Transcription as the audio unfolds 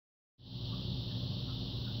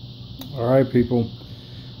All right, people.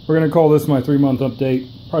 We're gonna call this my 3-month update.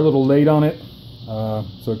 Probably a little late on it.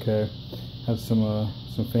 It's okay. Had some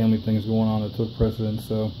family things going on that took precedence.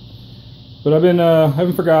 So, but I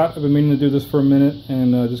haven't forgot. I've been meaning to do this for a minute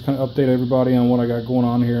and just kind of update everybody on what I got going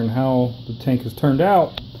on here and how the tank has turned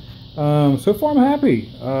out. So far, I'm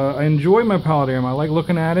happy. I enjoy my Paludarium. I like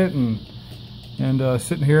looking at it and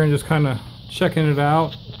sitting here and just kind of checking it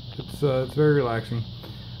out. It's very relaxing.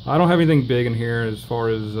 I don't have anything big in here as far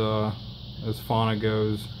as fauna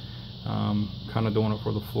goes. Kind of doing it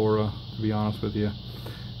for the flora, to be honest with you.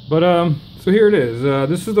 But so here it is.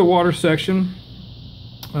 This is the water section.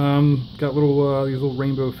 Got little these little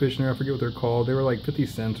rainbow fish in there. I forget what they're called. They were like 50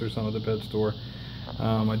 cents or something at the pet store.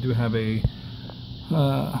 I do have a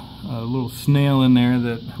little snail in there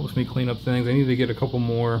that helps me clean up things. I need to get a couple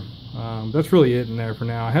more. That's really it in there for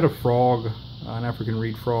now. I had a frog, an African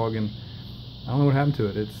reed frog, and I don't know what happened to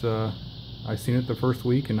it. I seen it the first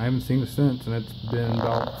week and I haven't seen it since, and it's been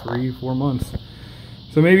about 3-4 months.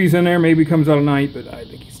 So maybe he's in there, maybe he comes out at night, but I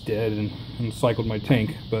think he's dead and cycled my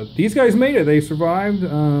tank. But these guys made it. They survived.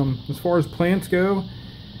 As far as plants go,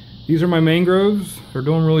 these are my mangroves. They're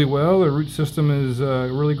doing really well. Their root system is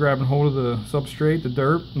really grabbing hold of the substrate, the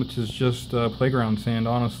dirt, which is just playground sand,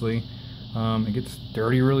 honestly. It gets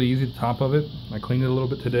dirty really easy at the top of it. I cleaned it a little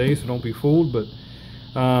bit today, so don't be fooled. But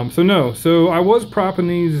so I was propping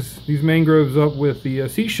these mangroves up with the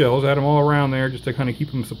seashells. I had them all around there just to kind of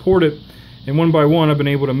keep them supported. And one by one, I've been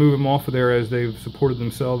able to move them off of there as they've supported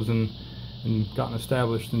themselves and gotten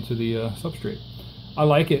established into the substrate. I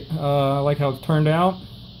like it. I like how it's turned out.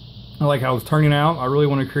 I like how it's turning out. I really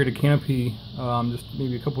want to create a canopy just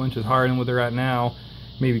maybe a couple inches higher than what they're at now.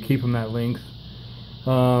 Maybe keep them that length.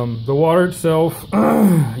 The water itself,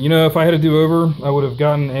 you know, if I had a do-over, I would have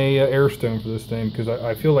gotten a air stone for this thing, because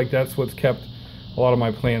I feel like that's what's kept a lot of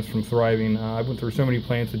my plants from thriving. I went through so many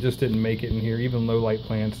plants that just didn't make it in here, even low light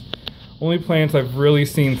plants. Only plants I've really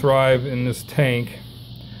seen thrive in this tank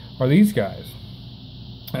are these guys.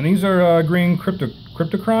 And these are green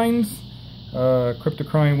cryptocrines,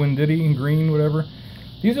 cryptocrine windiddy, green, whatever.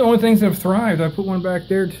 These are the only things that have thrived. I put one back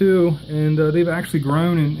there too, and they've actually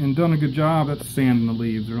grown and done a good job. That's sand in the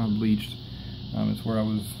leaves, they're not bleached. It's where I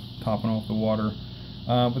was topping off the water.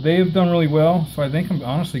 But they have done really well, so I think I'm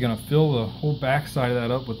honestly gonna fill the whole back side of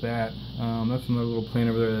that up with that. That's another little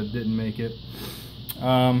plant over there that didn't make it.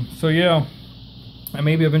 So yeah, I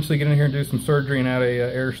maybe eventually get in here and do some surgery and add a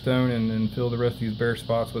air stone and fill the rest of these bare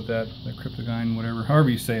spots with that cryptogyne, whatever, however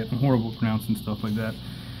you say it. I'm horrible at pronouncing stuff like that.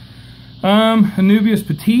 Anubias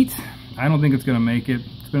petite, I don't think it's gonna make it.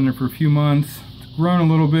 It's been there for a few months. It's grown a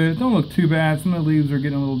little bit. Don't look too bad. Some of the leaves are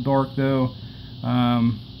getting a little dark though.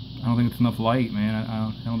 I don't think it's enough light, man.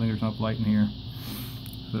 I don't think there's enough light in here.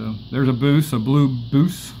 So there's a blue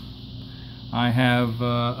boose. I have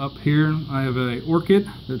up here, I have a orchid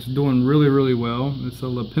that's doing really well. It's a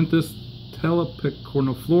Lepinthus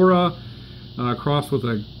telepicorniflora crossed with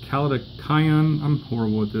a Calidocyon. I'm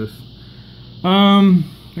horrible at this.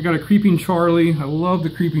 I got a creeping Charlie. I love the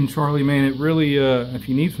creeping Charlie, man. It really, if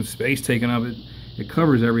you need some space taken up, it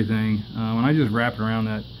covers everything. And I just wrap it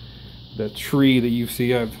around that tree that you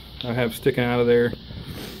see I have sticking out of there.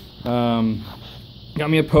 Got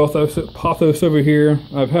me a pothos over here.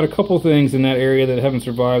 I've had a couple things in that area that haven't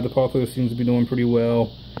survived. The pothos seems to be doing pretty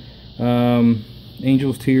well.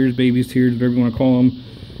 Angel's tears, baby's tears, whatever you want to call them.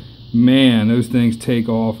 Man, those things take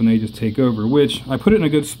off and they just take over, which I put it in a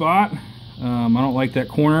good spot. I don't like that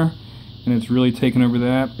corner, and it's really taken over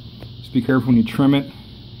that. Just be careful when you trim it.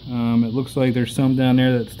 It looks like there's some down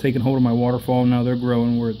there that's taking hold of my waterfall. Now they're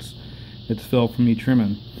growing where it's fell from me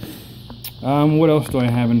trimming. What else do I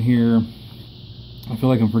have in here? I feel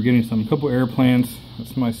like I'm forgetting some. A couple air plants.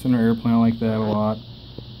 That's my center air plant. I like that a lot.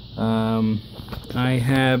 I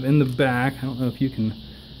have in the back, I don't know if you can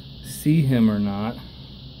see him or not,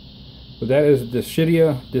 but that is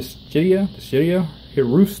Dischidia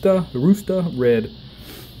Hirusta red.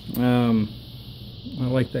 I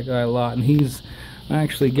like that guy a lot, and I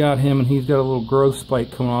actually got him, and he's got a little growth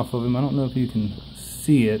spike coming off of him. I don't know if you can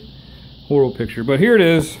see it. Horrible picture, but here it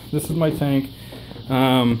is. This is my tank.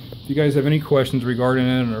 If you guys have any questions regarding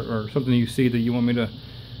it, or something you see that you want me to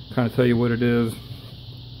kind of tell you what it is,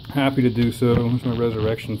 happy to do so. There's my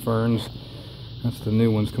resurrection ferns. That's the new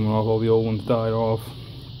ones coming off. All the old ones died off.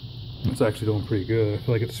 It's actually doing pretty good. I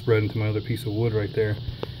feel like it's spread into my other piece of wood right there.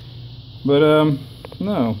 But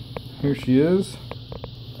no, here she is,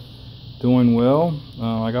 doing well.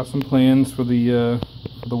 I got some plans for the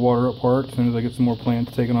water up part as soon as I get some more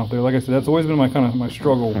plants taken off there. Like I said, that's always been my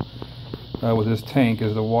struggle with this tank,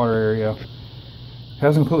 is the water area. It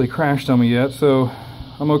hasn't completely crashed on me yet, so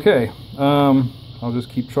I'm okay. I'll just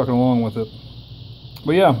keep trucking along with it.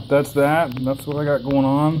 But yeah, that's that. That's what I got going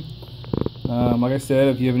on. Like I said,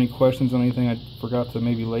 if you have any questions on anything I forgot to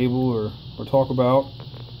maybe label or talk about,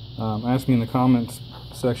 ask me in the comments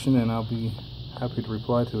section and I'll be happy to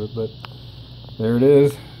reply to it. But there it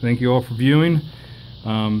is. Thank you all for viewing.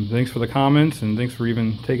 Thanks for the comments, and thanks for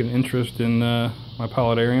even taking an interest in my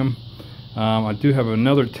Paludarium. I do have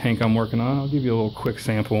another tank I'm working on. I'll give you a little quick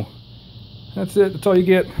sample. That's it. That's all you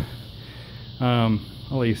get. I'll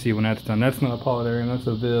let you see when that's done. That's not a Paludarium. That's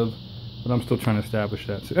a Viv. But I'm still trying to establish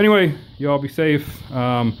that. So anyway, you all be safe.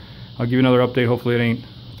 I'll give you another update. Hopefully it ain't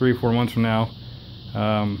 3 or 4 months from now.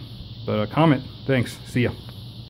 But comment. Thanks. See ya.